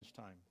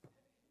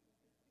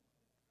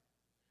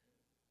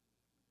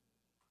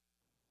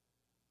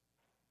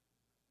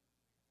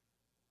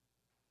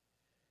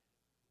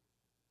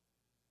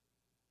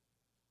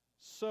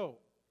So,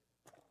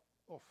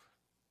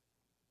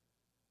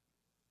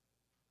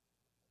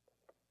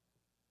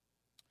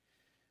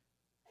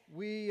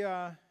 we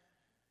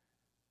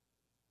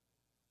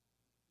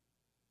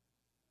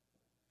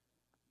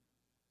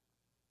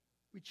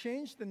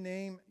changed the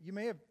name. You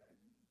may have,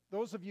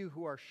 those of you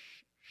who are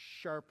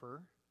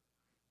sharper,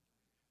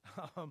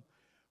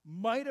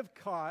 might have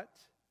caught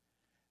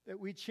that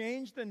we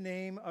changed the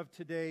name of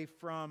today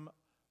from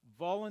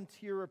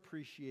Volunteer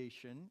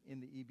Appreciation in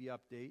the EB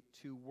Update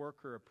to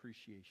Worker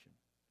Appreciation.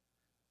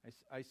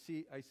 I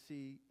see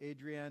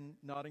Adrienne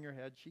nodding her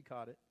head. She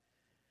caught it.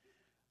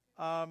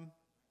 And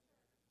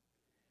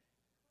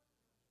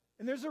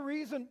there's a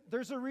reason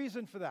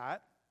for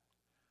that.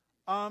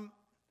 I'm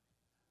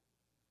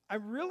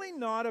really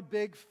not a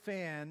big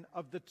fan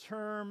of the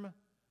term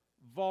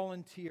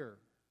volunteer.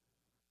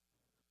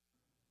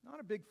 Not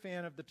a big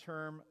fan of the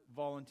term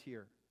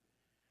volunteer.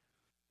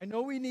 I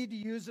know we need to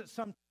use it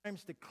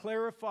sometimes to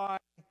clarify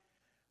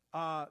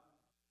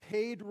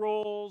paid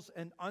roles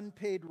and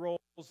unpaid roles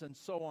and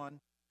so on.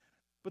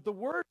 But the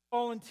word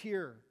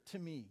volunteer, to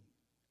me,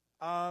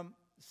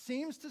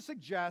 seems to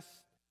suggest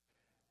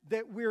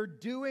that we're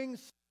doing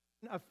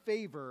a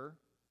favor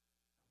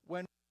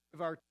when we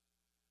give our time.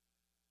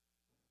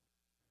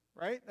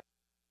 Right? That's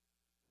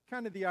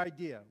kind of the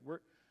idea.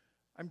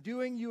 I'm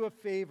doing you a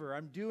favor.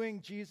 I'm doing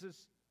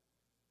Jesus.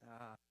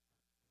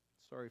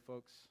 Sorry,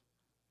 folks.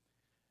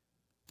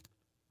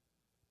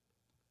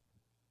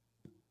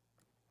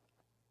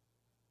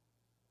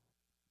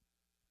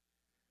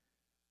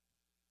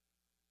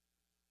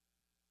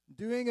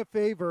 Doing a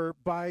favor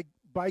by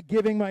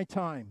giving my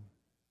time.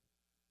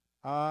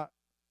 The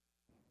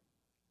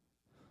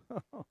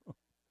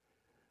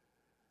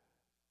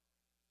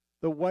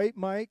white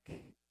mic,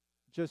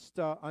 just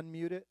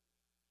unmute it.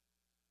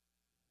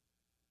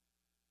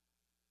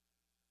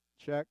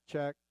 Check.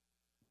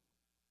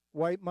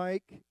 White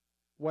mic,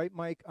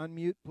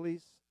 unmute,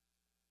 please.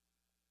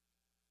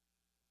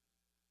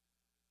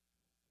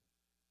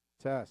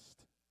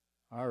 Test.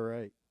 All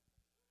right.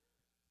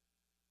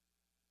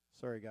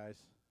 Sorry, guys.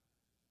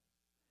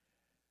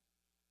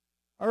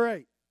 All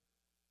right.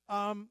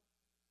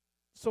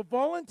 So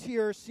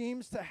volunteer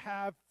seems to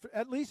have,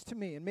 at least to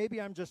me, and maybe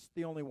I'm just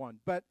the only one,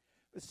 but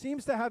it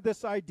seems to have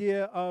this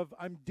idea of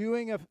I'm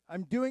doing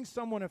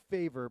someone a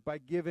favor by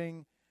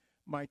giving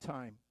my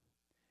time.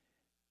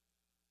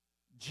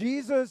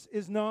 Jesus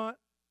is not,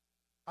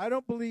 I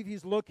don't believe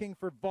he's looking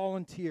for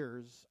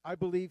volunteers. I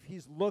believe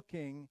he's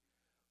looking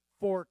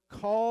for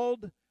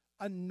called,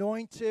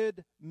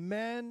 anointed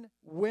men,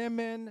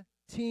 women,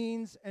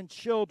 teens, and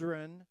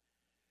children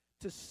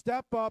to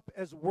step up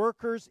as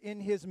workers in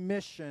his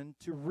mission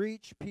to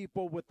reach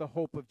people with the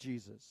hope of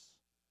Jesus.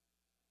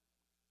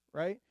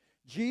 Right?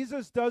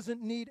 Jesus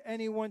doesn't need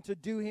anyone to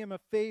do him a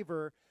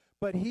favor,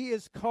 but he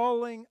is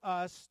calling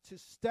us to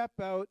step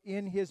out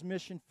in his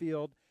mission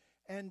field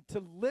and to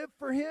live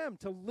for him,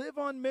 to live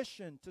on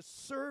mission, to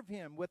serve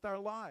him with our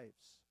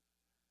lives.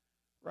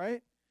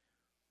 Right?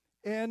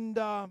 And,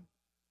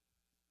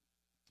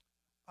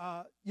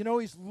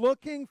 he's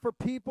looking for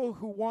people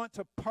who want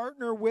to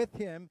partner with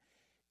him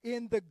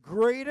in the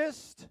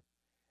greatest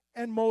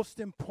and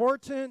most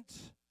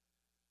important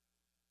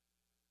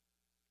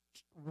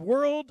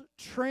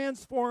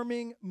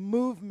world-transforming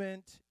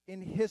movement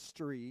in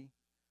history,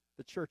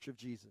 the Church of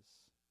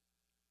Jesus.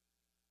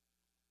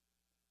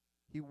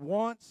 He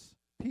wants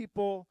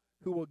people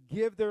who will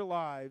give their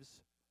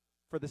lives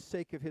for the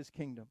sake of his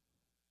kingdom.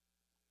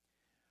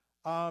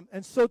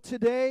 And so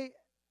today,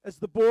 as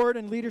the board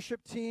and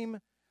leadership team,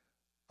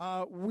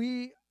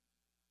 we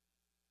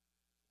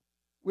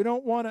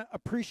don't want to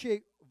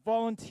appreciate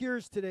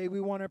volunteers today.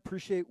 We want to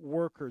appreciate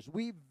workers.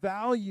 We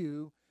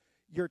value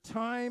your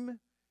time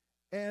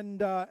and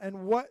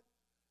what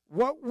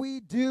we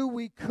do,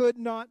 we could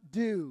not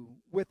do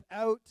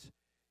without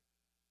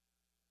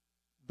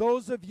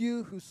those of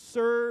you who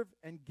serve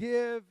and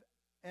give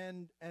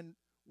and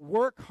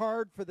work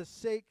hard for the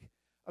sake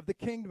of the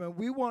kingdom. And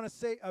we want to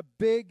say a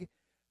big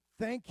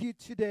thank you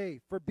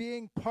today for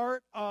being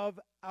part of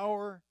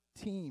our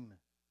team,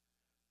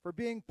 for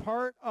being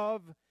part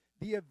of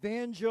the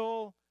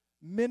Evangel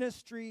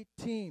ministry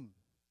team,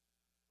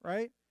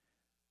 right?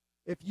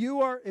 If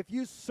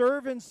you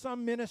serve in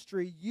some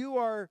ministry, you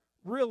are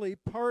really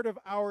part of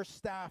our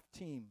staff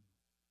team.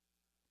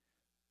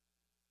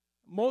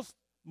 Most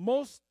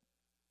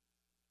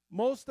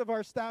of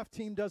our staff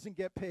team doesn't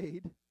get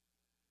paid.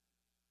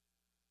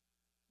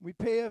 We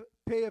pay a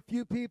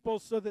few people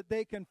so that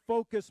they can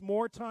focus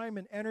more time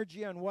and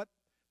energy on what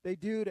they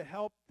do to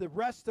help the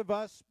rest of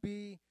us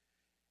be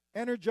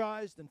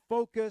energized and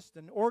focused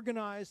and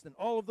organized and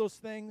all of those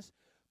things.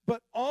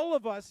 But all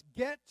of us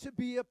get to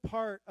be a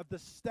part of the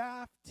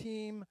staff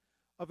team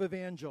of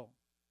Evangel.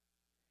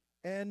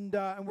 And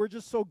we're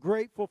just so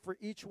grateful for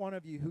each one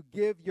of you who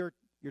give your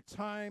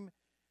time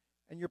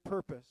and your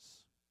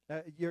purpose,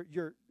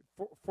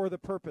 for the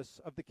purpose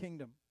of the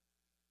kingdom.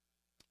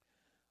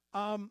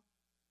 Want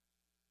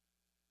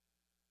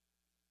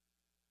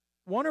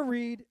to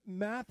read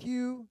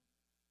Matthew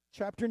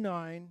chapter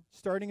 9,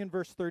 starting in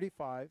verse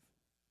 35,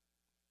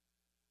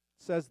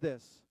 says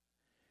this.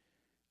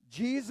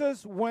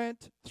 Jesus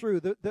went through,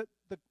 the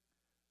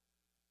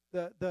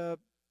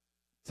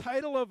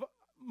title of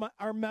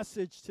our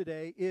message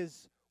today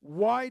is,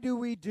 Why Do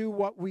We Do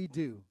What We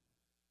Do?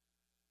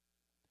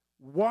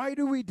 Why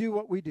do we do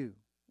what we do?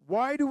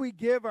 Why do we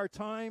give our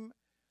time,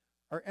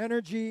 our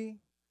energy?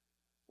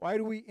 Why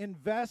do we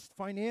invest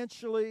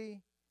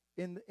financially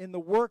in the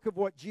work of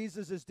what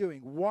Jesus is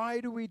doing?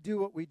 Why do we do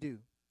what we do?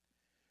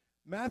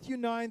 Matthew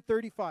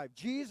 9:35.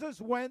 Jesus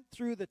went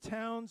through the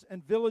towns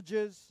and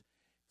villages,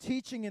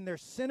 teaching in their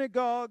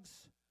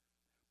synagogues,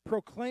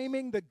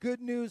 proclaiming the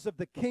good news of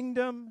the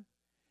kingdom,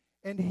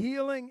 and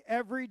healing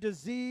every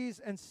disease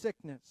and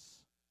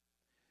sickness.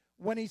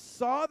 When he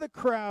saw the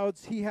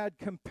crowds, he had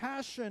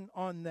compassion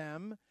on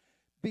them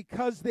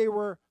because they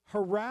were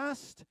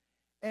harassed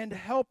and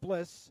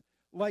helpless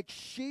like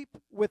sheep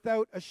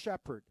without a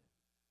shepherd.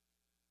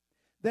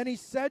 Then he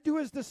said to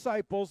his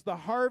disciples, the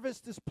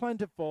harvest is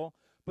plentiful,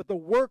 but the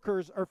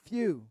workers are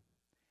few.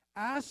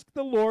 Ask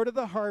the Lord of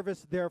the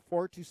harvest,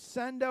 therefore, to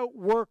send out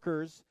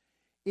workers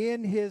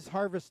in his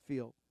harvest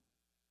field.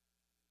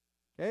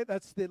 Okay,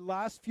 that's the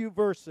last few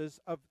verses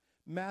of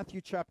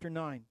Matthew chapter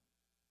 9.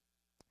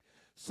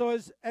 So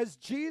as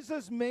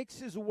Jesus makes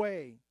his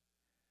way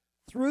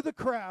through the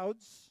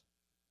crowds,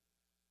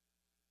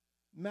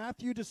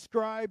 Matthew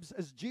describes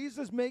as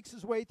Jesus makes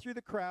his way through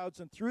the crowds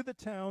and through the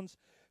towns,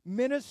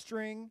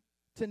 ministering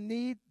to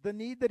the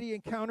need that he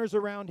encounters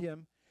around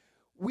him,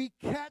 we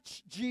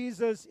catch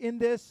Jesus in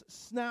this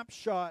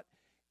snapshot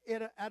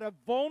at a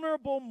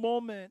vulnerable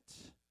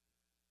moment,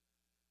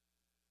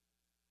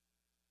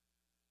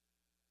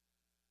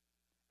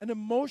 an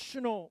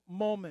emotional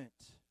moment.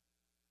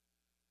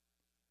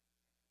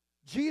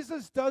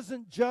 Jesus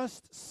doesn't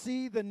just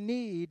see the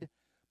need,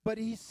 but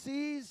he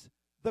sees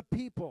the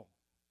people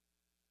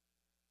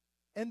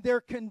and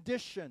their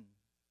condition.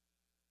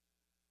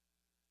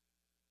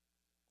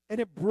 And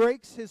it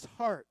breaks his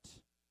heart.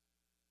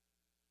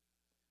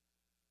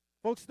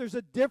 Folks, there's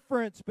a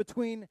difference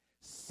between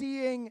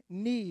seeing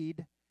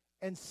need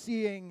and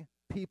seeing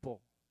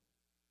people.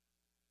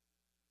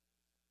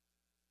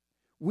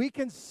 We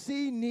can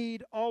see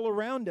need all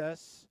around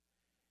us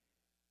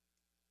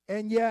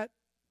and yet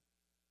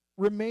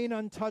remain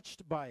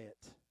untouched by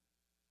it.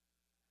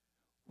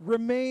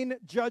 Remain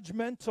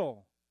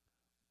judgmental.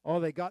 Oh,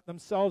 they got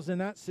themselves in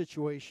that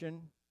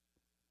situation.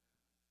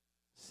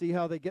 See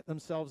how they get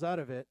themselves out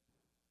of it.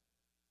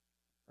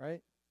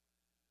 Right?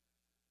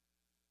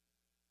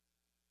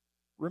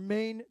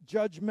 Remain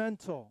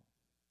judgmental.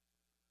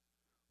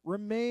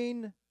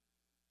 Remain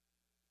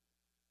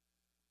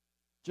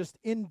just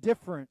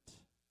indifferent.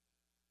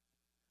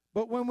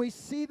 But when we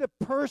see the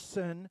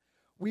person,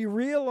 we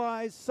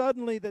realize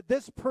suddenly that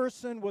this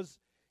person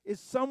is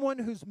someone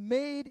who's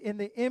made in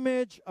the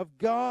image of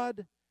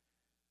God.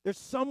 There's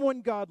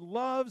someone God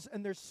loves,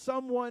 and there's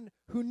someone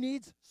who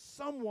needs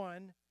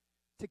someone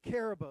to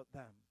care about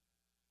them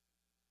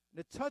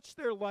and to touch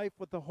their life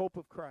with the hope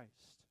of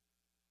Christ.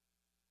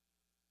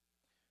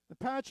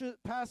 The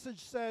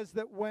passage says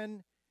that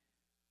when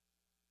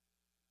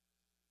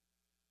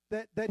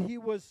that he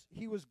was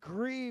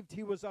grieved,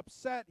 he was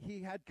upset,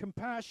 he had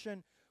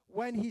compassion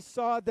when he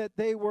saw that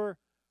they were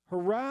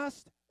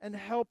harassed and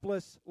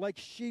helpless like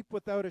sheep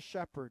without a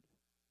shepherd.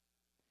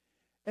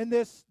 And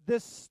this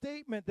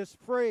statement, this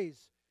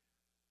phrase,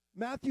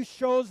 Matthew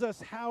shows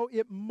us how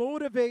it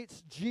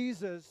motivates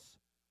Jesus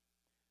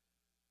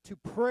to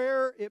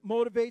prayer, it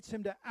motivates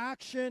him to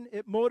action,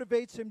 it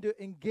motivates him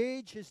to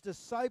engage his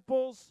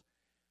disciples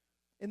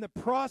in the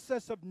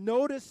process of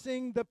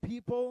noticing the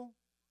people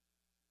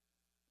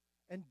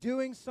and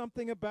doing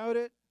something about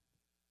it.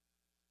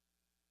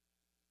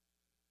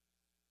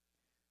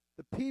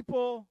 The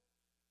people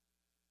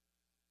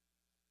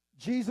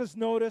Jesus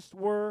noticed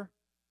were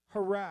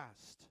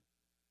harassed.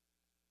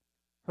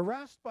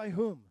 Harassed by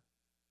whom?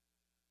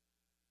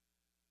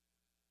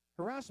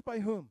 Harassed by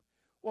whom?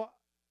 Well,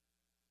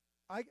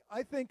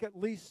 I think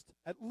at least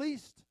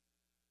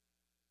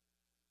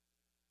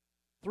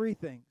three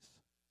things.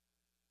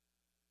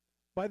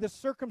 By the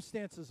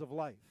circumstances of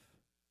life.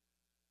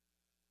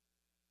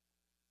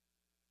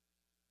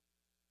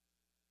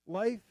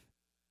 Life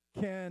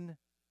can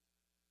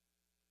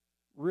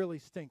really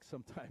stink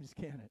sometimes,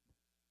 can't it?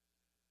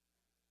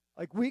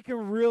 Like, we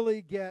can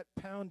really get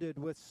pounded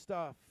with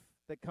stuff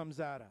that comes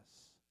at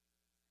us.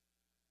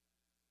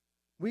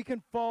 We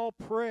can fall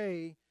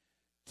prey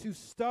to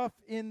stuff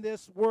in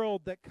this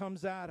world that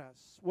comes at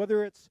us,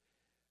 whether it's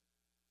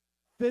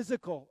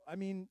physical,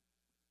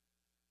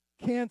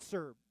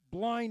 cancer,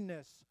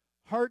 blindness,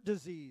 heart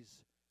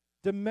disease,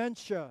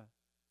 dementia,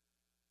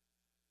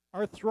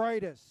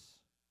 arthritis,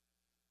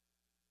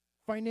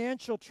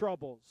 financial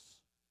troubles,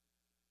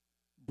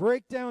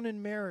 breakdown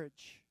in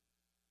marriage.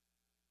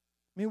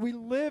 We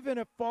live in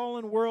a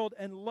fallen world,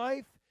 and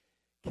life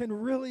can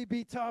really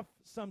be tough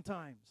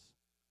sometimes.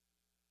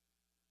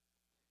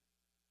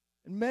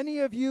 And many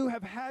of you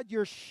have had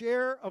your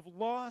share of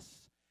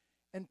loss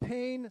and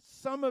pain,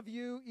 some of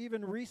you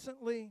even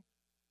recently.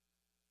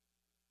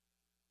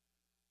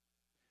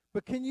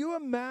 But can you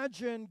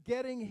imagine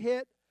getting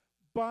hit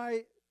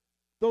by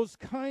those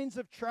kinds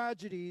of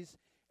tragedies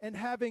and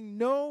having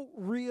no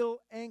real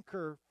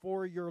anchor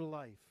for your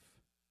life?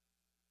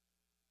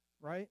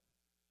 Right?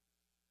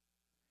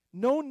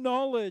 No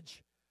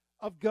knowledge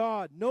of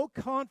God, no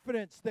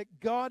confidence that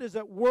God is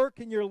at work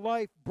in your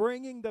life,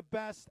 bringing the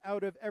best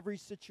out of every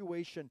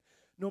situation,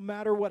 no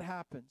matter what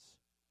happens.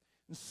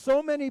 And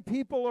so many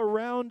people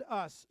around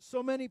us,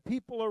 so many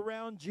people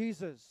around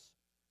Jesus,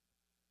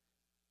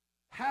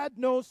 had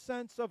no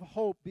sense of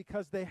hope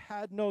because they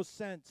had no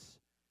sense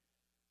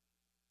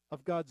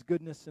of God's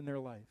goodness in their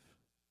life.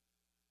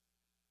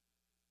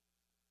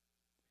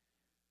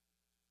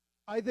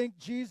 I think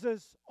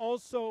Jesus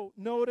also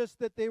noticed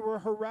that they were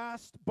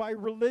harassed by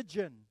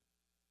religion.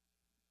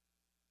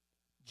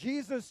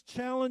 Jesus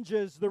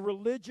challenges the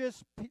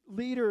religious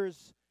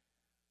leaders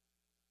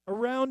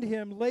around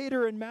him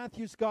later in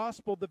Matthew's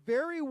gospel, the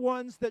very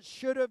ones that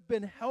should have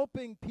been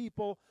helping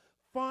people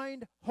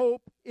find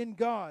hope in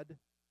God,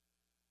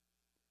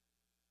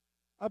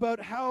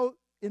 about how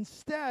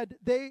instead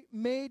they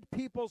made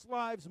people's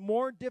lives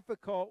more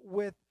difficult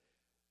with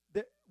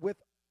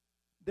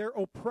their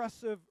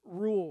oppressive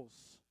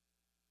rules.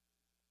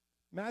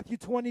 Matthew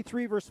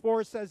 23 verse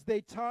 4 says, they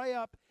tie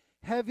up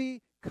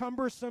heavy,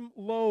 cumbersome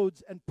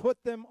loads and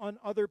put them on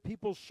other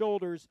people's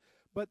shoulders,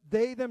 but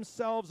they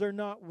themselves are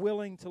not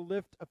willing to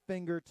lift a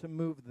finger to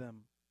move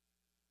them.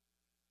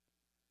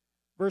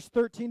 Verse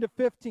 13 to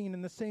 15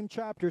 in the same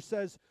chapter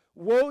says,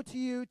 woe to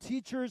you,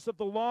 teachers of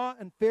the law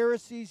and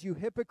Pharisees, you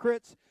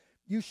hypocrites!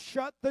 You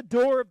shut the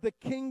door of the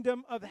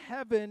kingdom of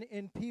heaven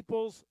in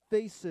people's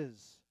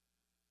faces.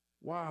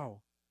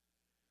 Wow.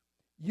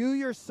 You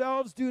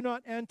yourselves do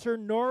not enter,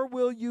 nor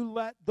will you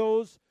let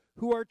those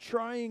who are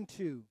trying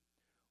to.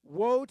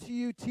 Woe to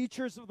you,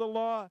 teachers of the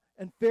law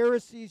and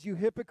Pharisees, you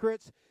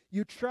hypocrites!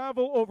 You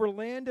travel over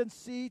land and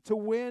sea to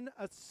win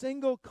a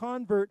single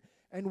convert,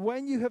 and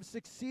when you have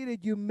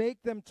succeeded, you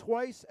make them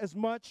twice as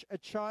much a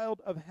child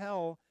of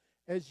hell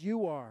as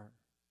you are.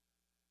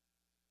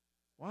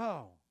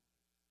 Wow.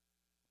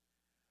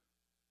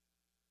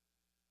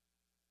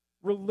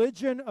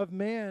 Religion of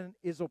man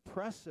is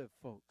oppressive,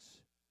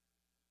 folks.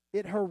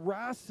 It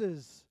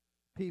harasses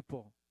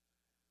people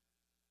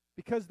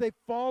because they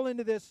fall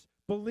into this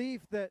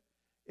belief that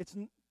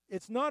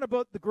it's not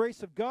about the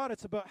grace of God,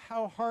 it's about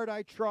how hard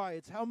I try.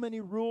 It's how many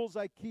rules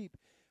I keep,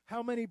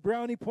 how many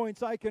brownie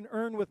points I can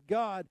earn with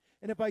God.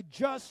 And if I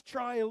just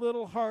try a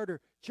little harder,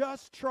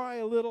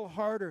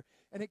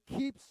 and it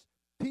keeps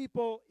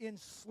people in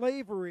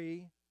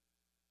slavery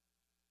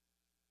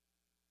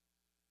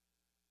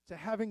to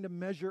having to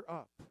measure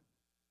up.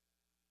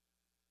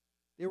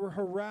 They were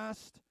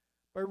harassed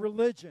by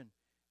religion.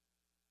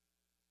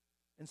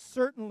 And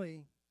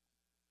certainly,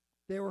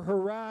 they were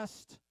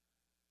harassed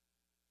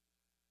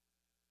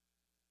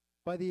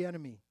by the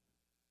enemy.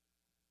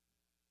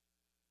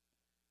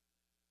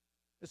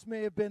 This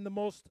may have been the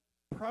most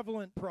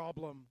prevalent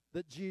problem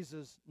that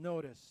Jesus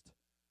noticed.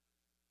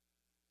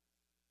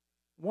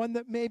 One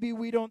that maybe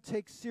we don't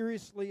take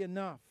seriously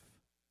enough.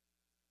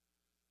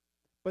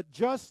 But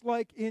just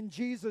like in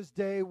Jesus'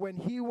 day, when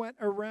he went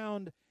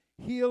around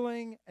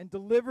healing and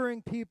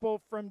delivering people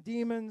from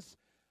demons,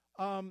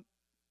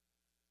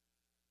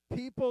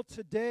 people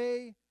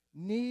today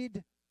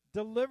need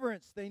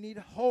deliverance. They need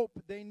hope.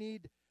 They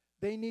need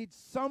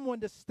someone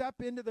to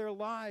step into their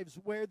lives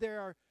where they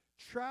are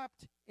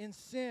trapped in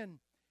sin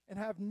and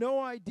have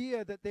no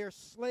idea that they are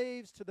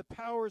slaves to the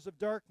powers of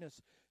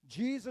darkness.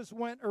 Jesus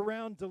went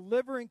around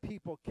delivering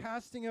people,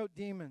 casting out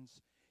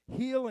demons,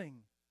 healing,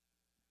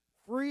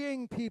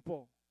 freeing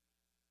people.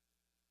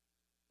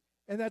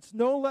 And that's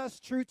no less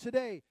true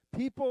today.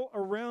 People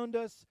around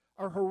us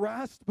are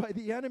harassed by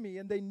the enemy,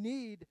 and they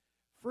need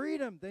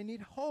freedom. They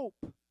need hope.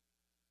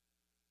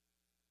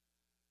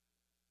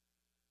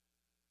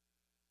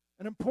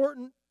 An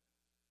important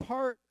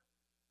part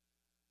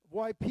of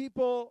why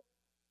people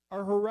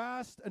are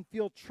harassed and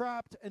feel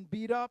trapped and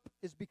beat up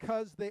is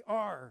because they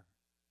are.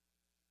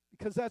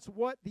 Because that's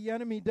what the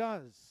enemy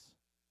does.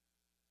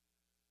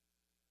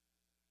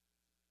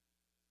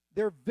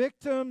 They're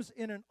victims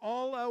in an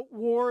all-out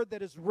war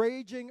that is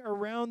raging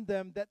around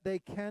them that they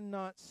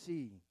cannot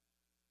see.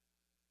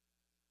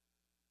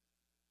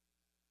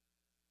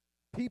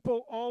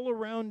 People all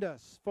around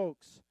us,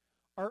 folks,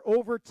 are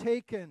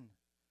overtaken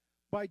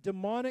by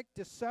demonic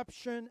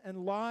deception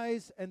and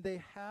lies, and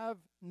they have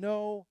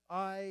no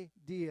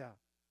idea.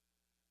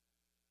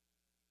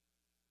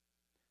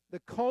 The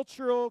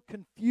cultural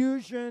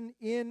confusion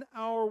in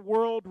our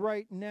world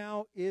right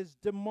now is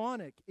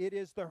demonic. It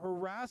is the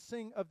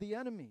harassing of the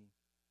enemy.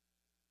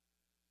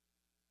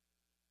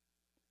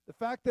 The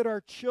fact that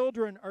our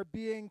children are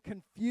being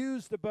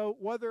confused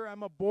about whether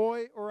I'm a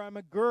boy or I'm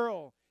a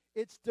girl,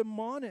 it's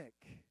demonic.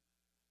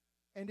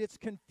 And it's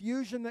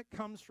confusion that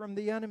comes from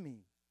the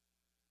enemy.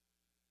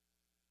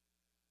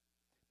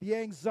 The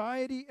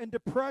anxiety and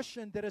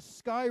depression that has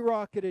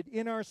skyrocketed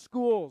in our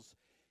schools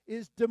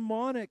is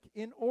demonic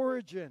in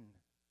origin.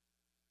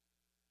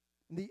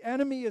 The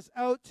enemy is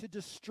out to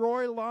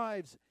destroy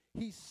lives.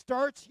 He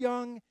starts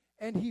young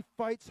and he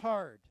fights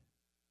hard.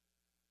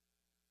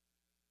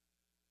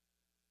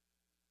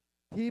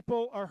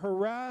 People are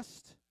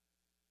harassed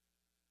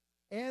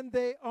and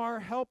they are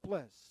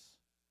helpless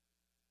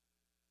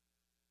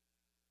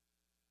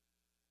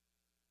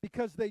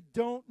because they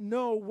don't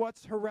know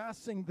what's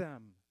harassing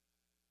them.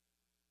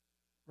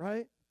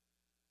 Right?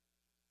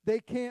 They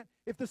can't.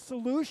 If the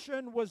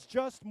solution was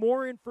just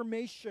more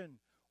information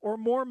or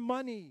more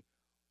money,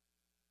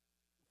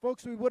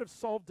 folks, we would have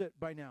solved it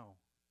by now.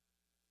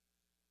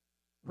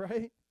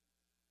 Right?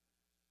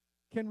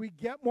 Can we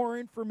get more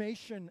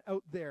information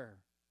out there?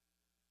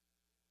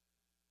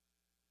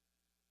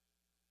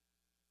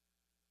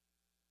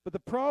 But the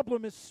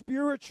problem is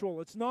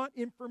spiritual. It's not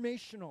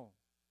informational.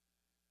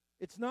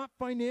 It's not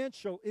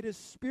financial. It is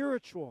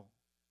spiritual.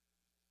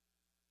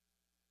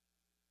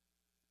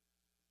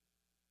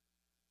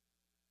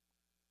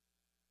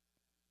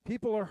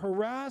 People are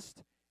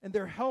harassed and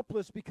they're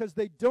helpless because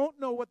they don't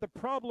know what the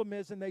problem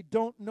is and they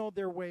don't know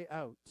their way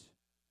out.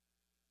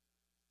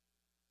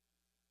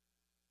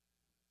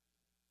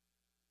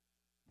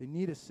 They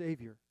need a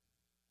Savior.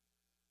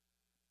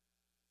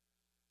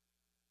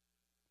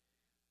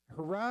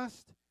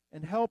 Harassed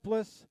and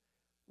helpless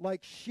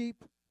like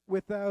sheep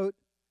without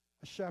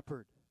a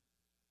shepherd.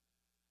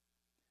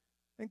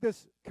 I think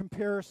this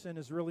comparison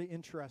is really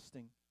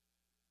interesting.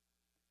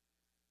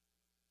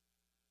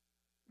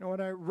 You know,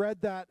 when I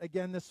read that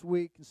again this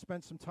week and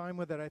spent some time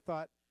with it, I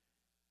thought,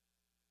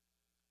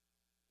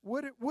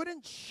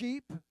 wouldn't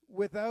sheep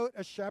without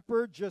a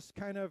shepherd just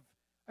kind of,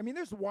 I mean,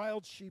 there's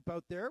wild sheep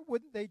out there.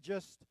 Wouldn't they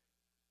just,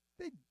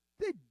 they'd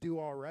do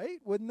all right,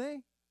 wouldn't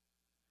they?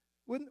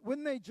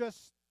 Wouldn't they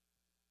just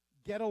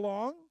get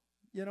along?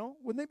 You know,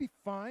 wouldn't they be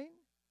fine?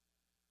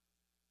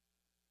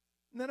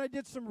 And then I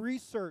did some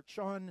research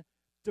on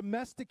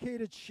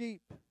domesticated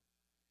sheep,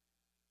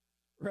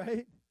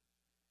 right?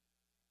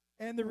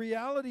 And the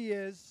reality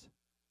is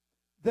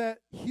that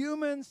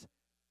humans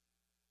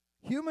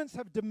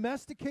have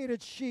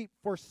domesticated sheep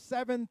for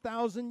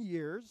 7,000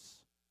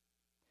 years.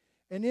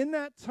 And in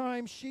that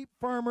time, sheep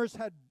farmers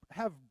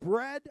have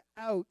bred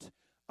out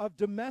of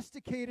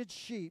domesticated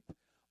sheep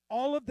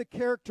all of the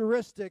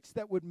characteristics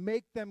that would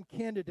make them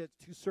candidates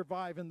to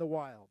survive in the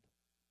wild.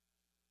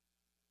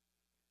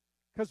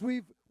 Because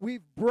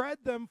we've bred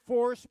them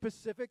for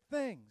specific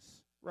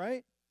things,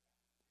 right?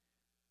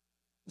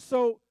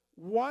 So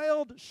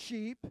wild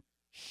sheep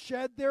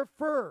shed their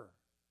fur.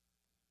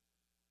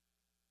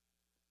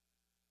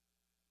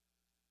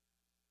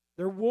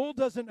 Their wool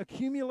doesn't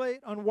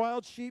accumulate on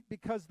wild sheep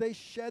because they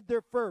shed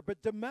their fur.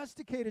 But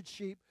domesticated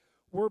sheep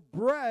were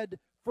bred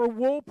for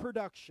wool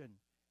production.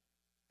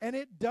 And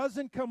it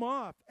doesn't come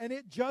off. And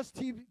it just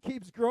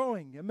keeps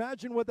growing.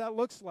 Imagine what that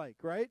looks like,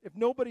 right? If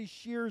nobody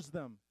shears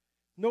them.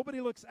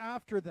 Nobody looks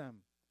after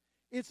them.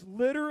 It's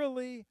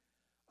literally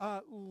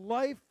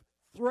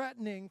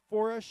life-threatening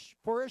for a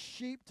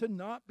sheep to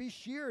not be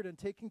sheared and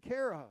taken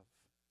care of.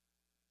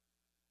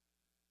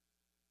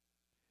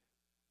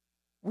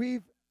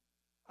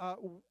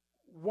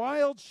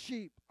 Wild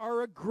sheep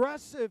are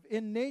aggressive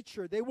in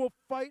nature. They will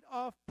fight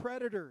off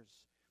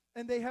predators,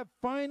 and they have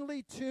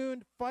finely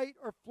tuned fight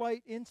or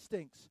flight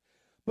instincts.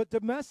 But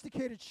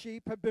domesticated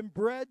sheep have been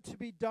bred to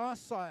be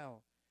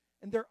docile,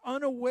 and they're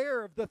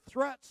unaware of the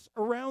threats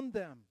around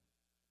them.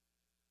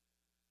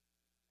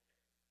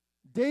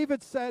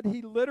 David said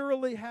he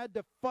literally had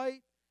to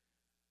fight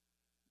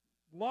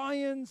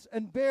lions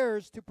and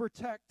bears to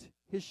protect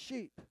his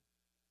sheep.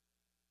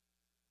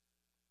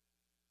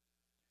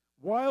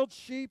 Wild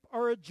sheep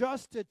are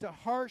adjusted to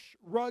harsh,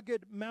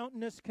 rugged,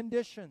 mountainous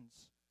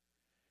conditions.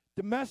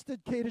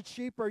 Domesticated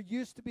sheep are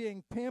used to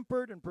being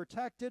pampered and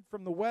protected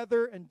from the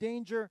weather and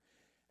danger,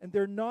 and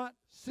they're not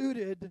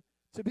suited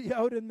to be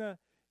out in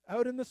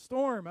the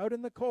storm, out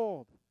in the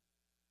cold.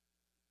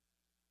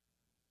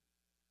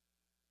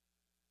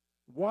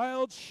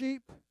 Wild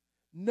sheep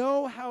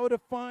know how to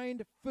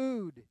find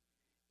food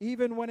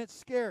even when it's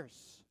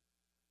scarce.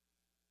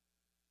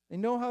 They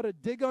know how to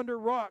dig under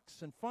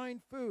rocks and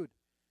find food.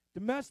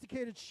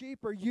 Domesticated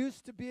sheep are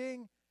used to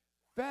being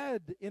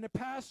fed in a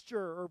pasture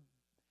or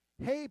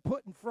hay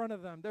put in front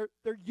of them.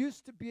 They're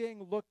used to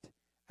being looked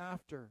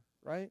after,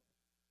 right?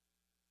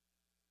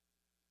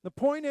 The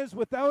point is,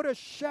 without a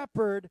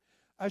shepherd,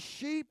 a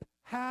sheep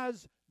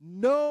has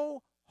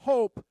no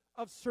hope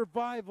of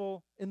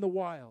survival in the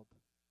wild.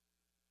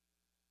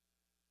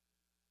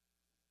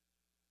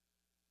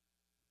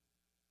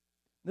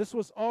 This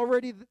was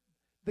already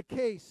the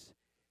case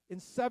in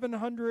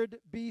 700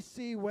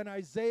 BC when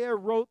Isaiah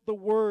wrote the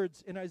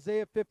words in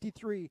Isaiah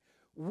 53,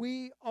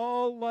 "We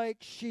all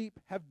like sheep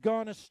have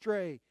gone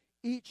astray,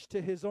 each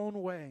to his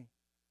own way."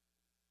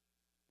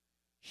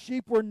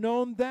 Sheep were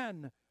known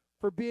then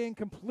for being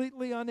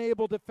completely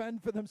unable to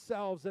fend for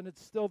themselves, and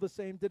it's still the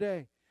same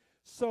today.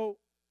 So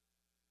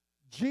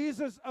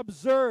Jesus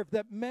observed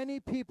that many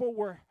people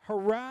were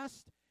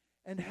harassed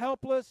and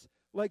helpless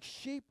like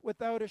sheep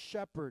without a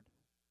shepherd.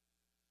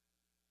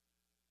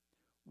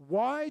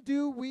 Why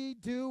do we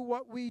do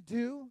what we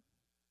do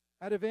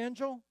at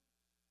Evangel?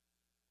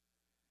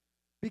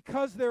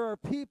 because there are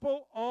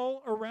people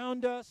all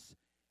around us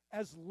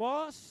as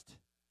lost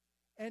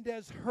and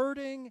as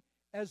hurting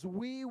as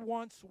we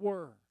once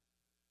were.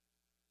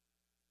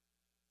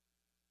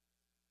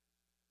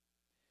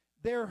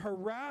 They're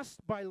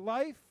harassed by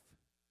life.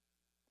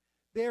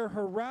 They're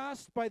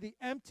harassed by the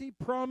empty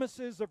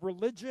promises of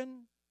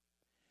religion.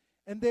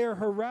 And they're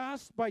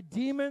harassed by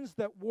demons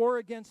that war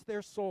against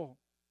their soul.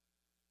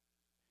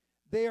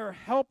 They are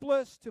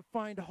helpless to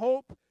find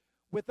hope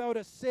without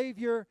a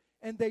Savior,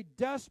 and they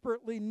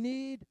desperately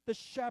need the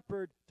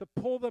shepherd to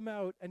pull them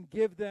out and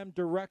give them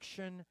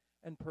direction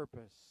and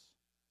purpose.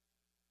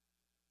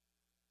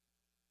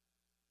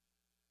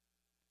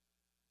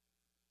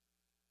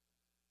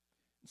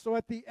 So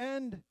at the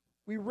end,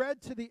 we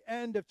read to the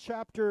end of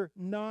chapter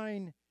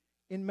 9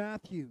 in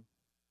Matthew.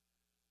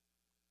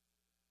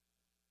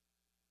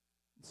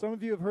 Some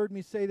of you have heard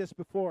me say this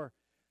before.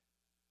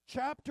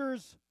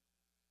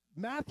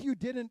 Matthew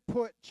didn't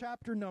put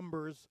chapter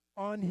numbers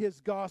on his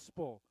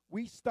gospel.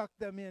 We stuck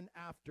them in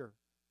after.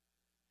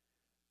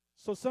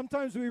 So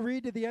sometimes we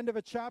read to the end of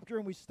a chapter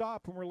and we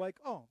stop and we're like,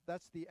 oh,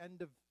 that's the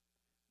end of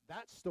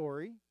that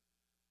story.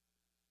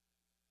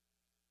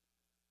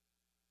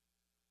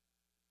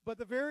 But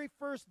the very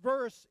first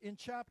verse in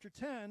chapter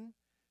 10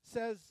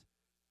 says,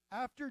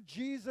 after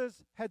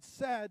Jesus had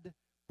said,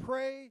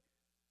 pray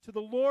to the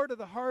Lord of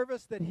the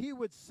harvest that he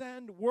would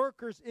send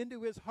workers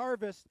into his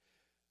harvest,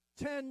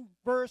 10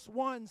 verse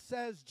 1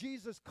 says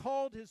Jesus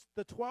called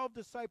the 12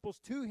 disciples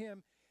to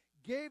him,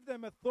 gave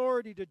them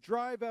authority to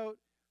drive out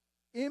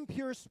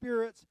impure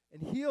spirits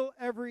and heal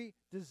every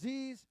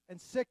disease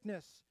and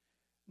sickness.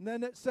 And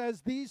then it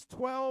says these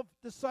 12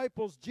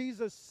 disciples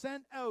Jesus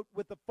sent out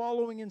with the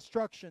following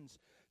instructions.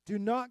 Do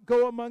not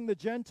go among the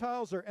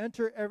Gentiles or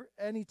enter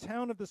any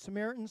town of the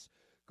Samaritans.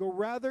 Go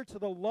rather to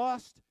the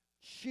lost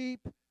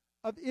sheep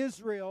of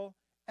Israel.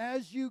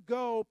 As you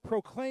go,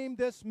 proclaim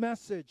this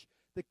message.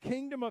 The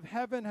kingdom of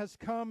heaven has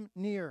come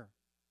near.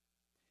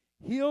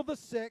 Heal the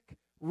sick,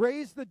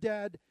 raise the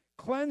dead,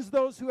 cleanse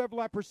those who have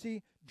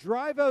leprosy,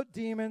 drive out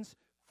demons.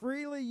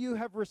 Freely you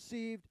have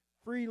received,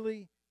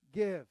 freely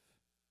give.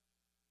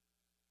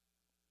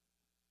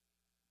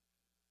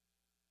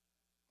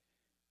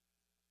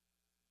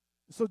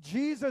 So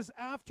Jesus,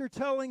 after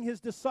telling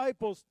his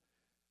disciples,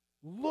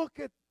 look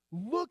at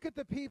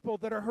the people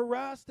that are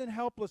harassed and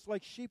helpless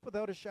like sheep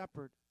without a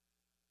shepherd.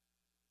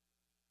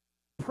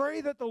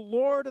 Pray that the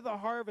Lord of the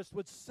harvest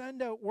would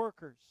send out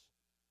workers.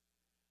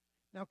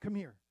 Now come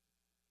here.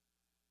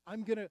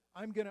 I'm going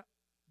to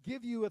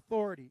give you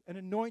authority and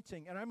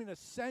anointing, and I'm going to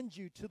send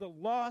you to the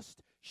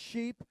lost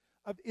sheep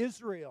of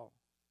Israel.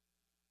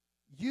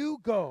 You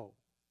go.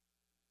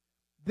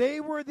 They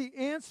were the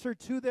answer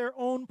to their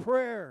own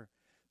prayer,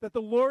 that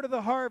the Lord of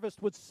the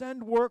harvest would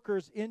send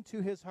workers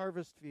into his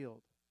harvest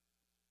field.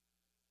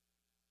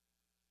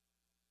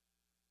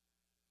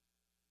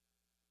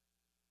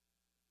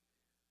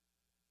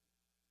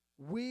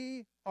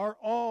 We are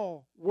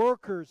all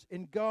workers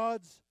in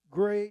God's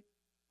great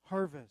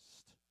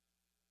harvest.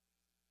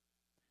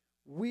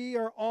 We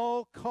are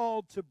all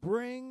called to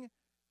bring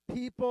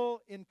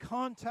people in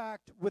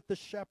contact with the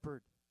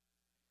shepherd.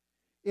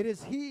 It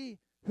is he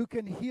who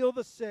can heal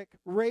the sick,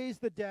 raise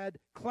the dead,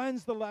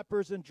 cleanse the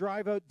lepers, and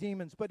drive out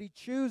demons. But he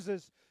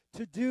chooses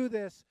to do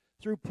this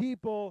through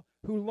people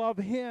who love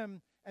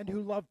him and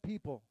who love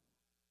people.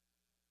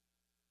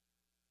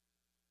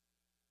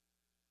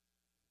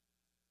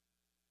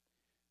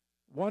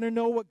 Want to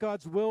know what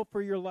God's will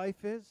for your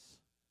life is?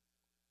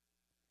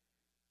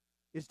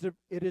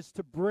 It is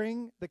to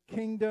bring the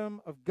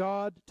kingdom of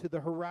God to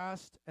the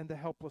harassed and the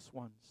helpless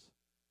ones.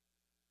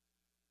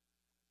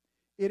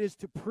 It is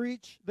to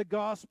preach the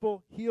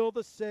gospel, heal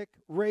the sick,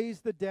 raise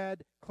the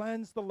dead,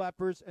 cleanse the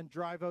lepers, and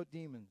drive out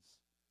demons.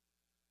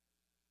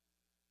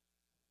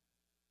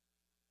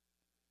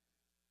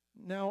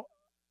 Now,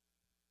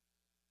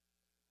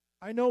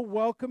 I know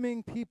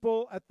welcoming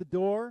people at the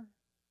door,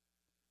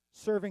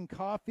 serving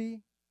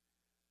coffee,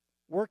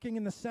 working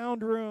in the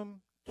sound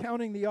room,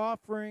 counting the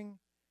offering,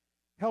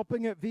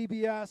 helping at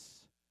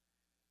VBS,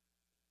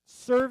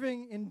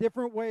 serving in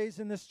different ways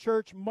in this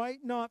church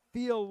might not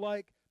feel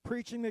like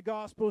preaching the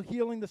gospel,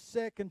 healing the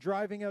sick, and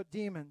driving out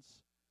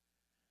demons.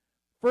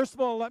 First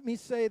of all, let me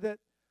say that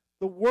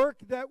the work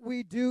that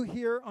we do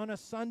here on a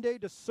Sunday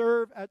to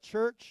serve at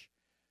church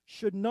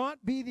should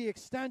not be the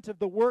extent of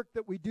the work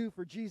that we do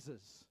for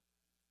Jesus,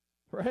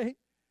 right?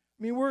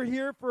 I mean, we're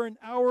here for an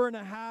hour and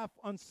a half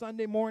on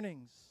Sunday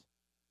mornings.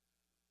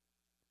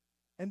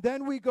 And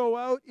then we go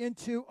out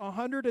into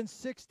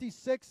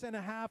 166 and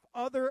a half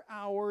other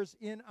hours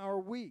in our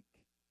week.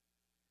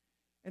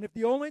 And if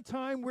the only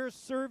time we're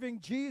serving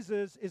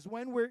Jesus is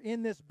when we're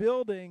in this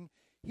building,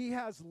 he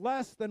has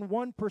less than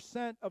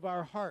 1% of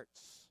our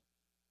hearts.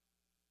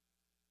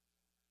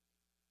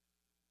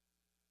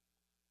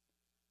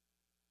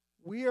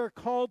 We are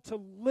called to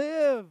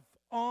live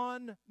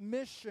on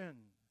mission.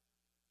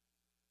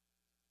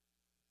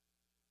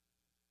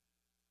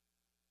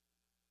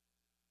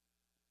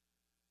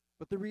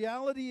 But the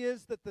reality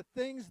is that the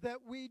things that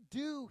we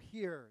do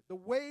here, the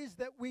ways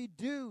that we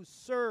do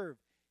serve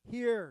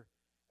here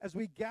as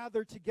we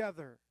gather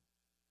together.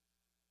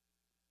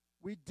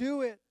 We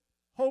do it,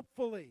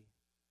 hopefully,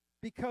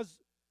 because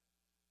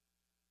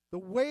the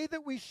way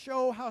that we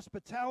show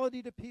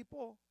hospitality to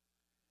people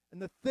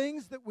and the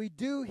things that we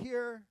do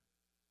here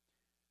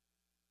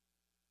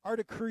are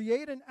to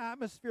create an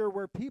atmosphere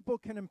where people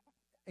can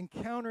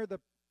encounter the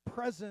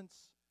presence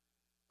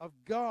of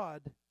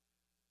God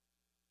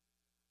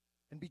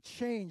and be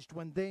changed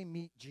when they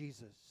meet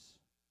Jesus.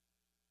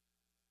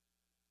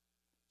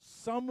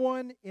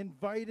 Someone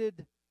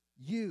invited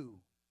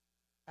you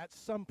at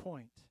some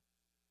point.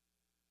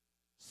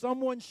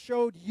 Someone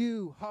showed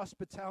you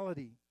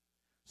hospitality.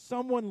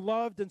 Someone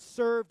loved and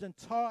served and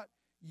taught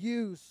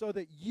you so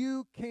that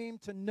you came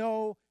to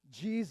know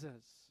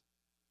Jesus.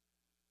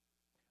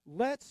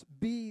 Let's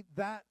be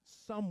that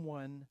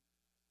someone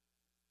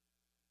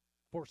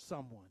for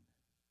someone.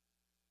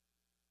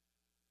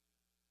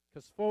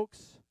 Because,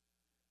 folks,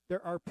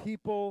 there are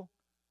people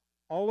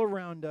all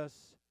around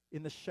us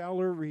in the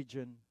Shaler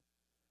region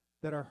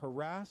that are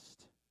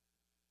harassed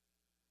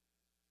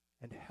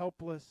and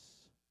helpless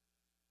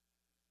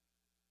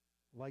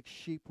like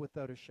sheep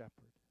without a shepherd.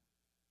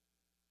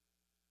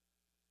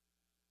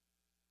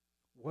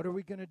 What are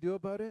we going to do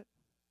about it?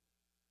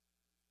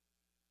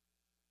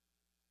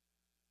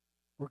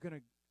 We're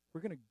going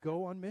to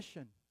go on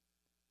mission.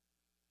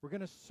 We're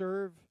going to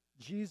serve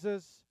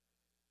Jesus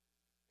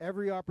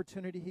every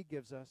opportunity he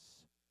gives us.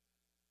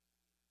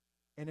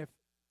 And if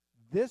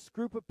this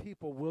group of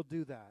people will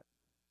do that,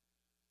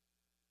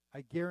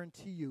 I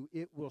guarantee you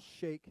it will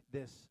shake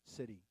this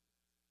city.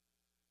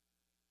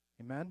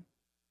 Amen?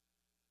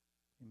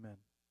 Amen.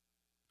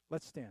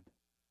 Let's stand.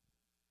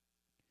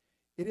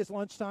 It is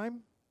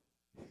lunchtime.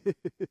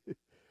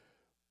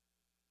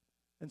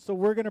 And so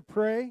we're going to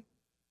pray.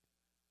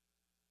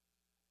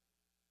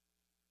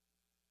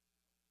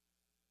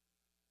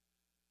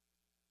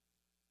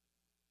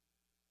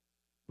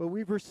 But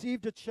we've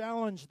received a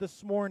challenge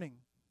this morning.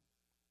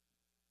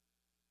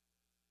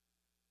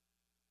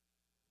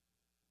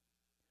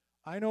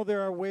 I know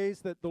there are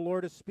ways that the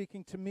Lord is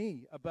speaking to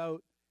me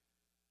about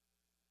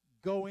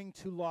going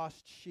to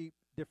lost sheep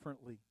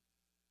differently.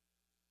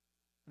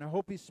 And I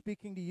hope he's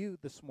speaking to you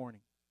this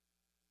morning.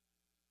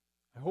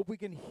 I hope we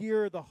can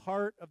hear the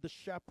heart of the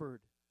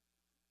shepherd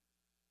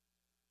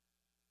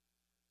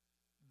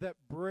that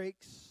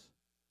breaks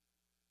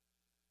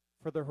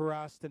for the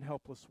harassed and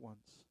helpless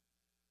ones.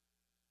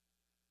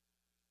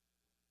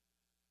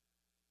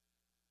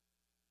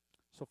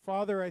 So,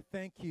 Father, I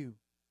thank you.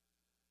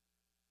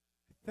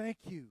 Thank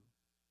you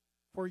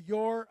for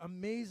your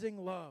amazing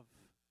love,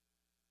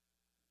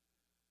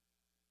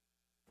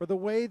 for the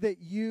way that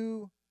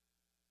you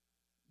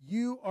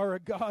are a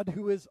God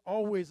who is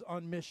always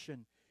on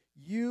mission.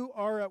 You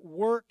are at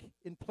work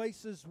in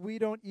places we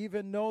don't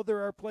even know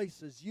there are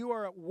places. You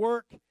are at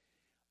work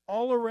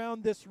all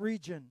around this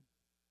region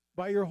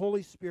by your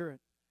Holy Spirit.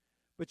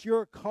 But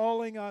you're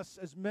calling us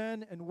as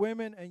men and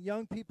women and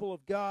young people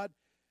of God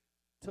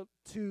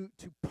to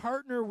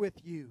partner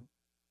with you.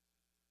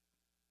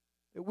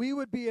 That we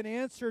would be an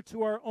answer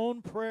to our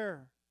own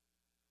prayer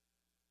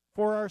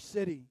for our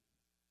city.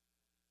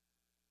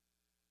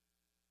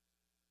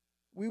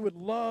 We would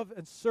love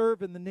and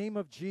serve in the name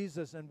of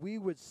Jesus, and we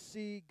would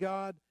see,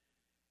 God,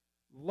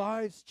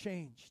 lives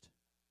changed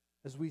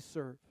as we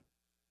serve.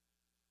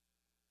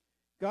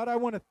 God, I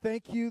want to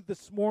thank you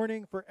this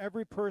morning for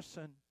every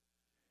person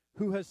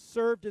who has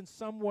served in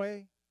some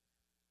way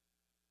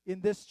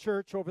in this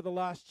church over the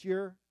last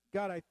year.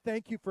 God, I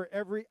thank you for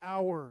every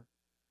hour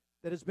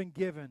that has been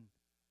given.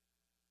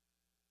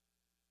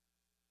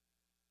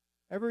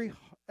 Every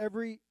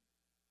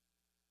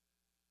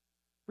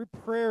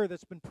prayer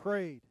that's been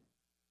prayed.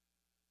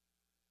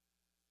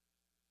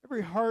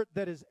 Every heart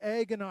that is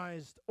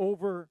agonized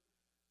over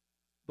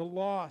the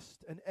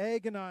lost and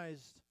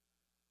agonized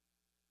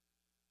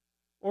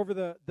over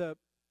the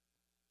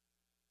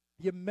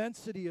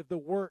immensity of the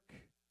work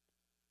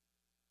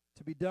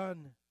to be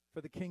done for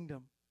the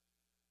kingdom.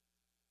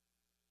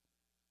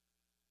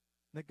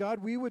 That, God,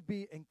 we would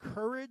be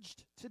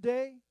encouraged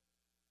today.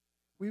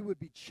 We would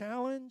be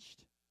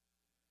challenged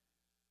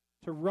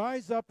to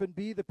rise up and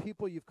be the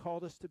people you've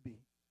called us to be.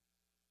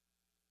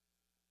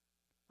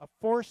 A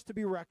force to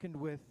be reckoned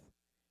with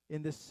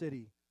in this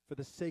city for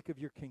the sake of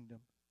your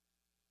kingdom.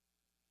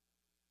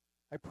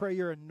 I pray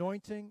your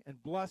anointing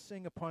and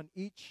blessing upon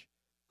each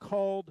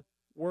called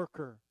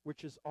worker,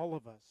 which is all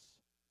of us.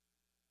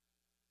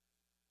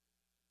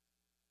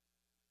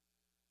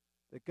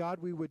 That, God,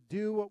 we would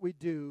do what we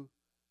do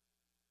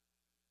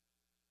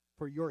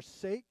for your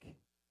sake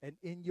and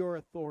in your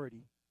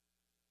authority.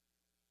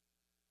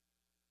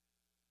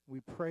 We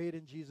pray it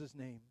in Jesus'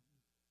 name.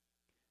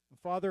 And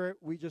Father,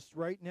 we just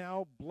right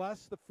now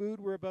bless the food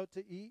we're about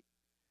to eat.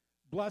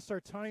 Bless our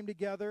time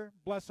together.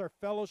 Bless our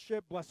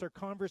fellowship. Bless our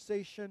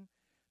conversation.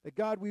 That,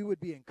 God, we would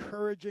be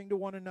encouraging to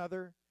one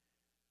another.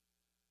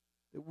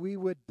 That we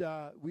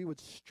would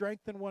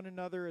strengthen one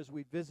another as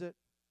we visit.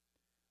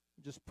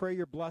 Just pray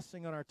your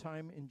blessing on our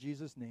time in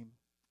Jesus' name.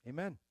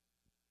 Amen.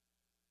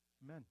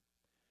 Amen.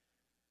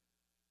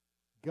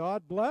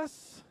 God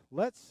bless.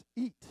 Let's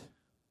eat.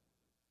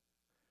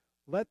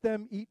 Let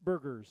them eat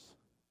burgers.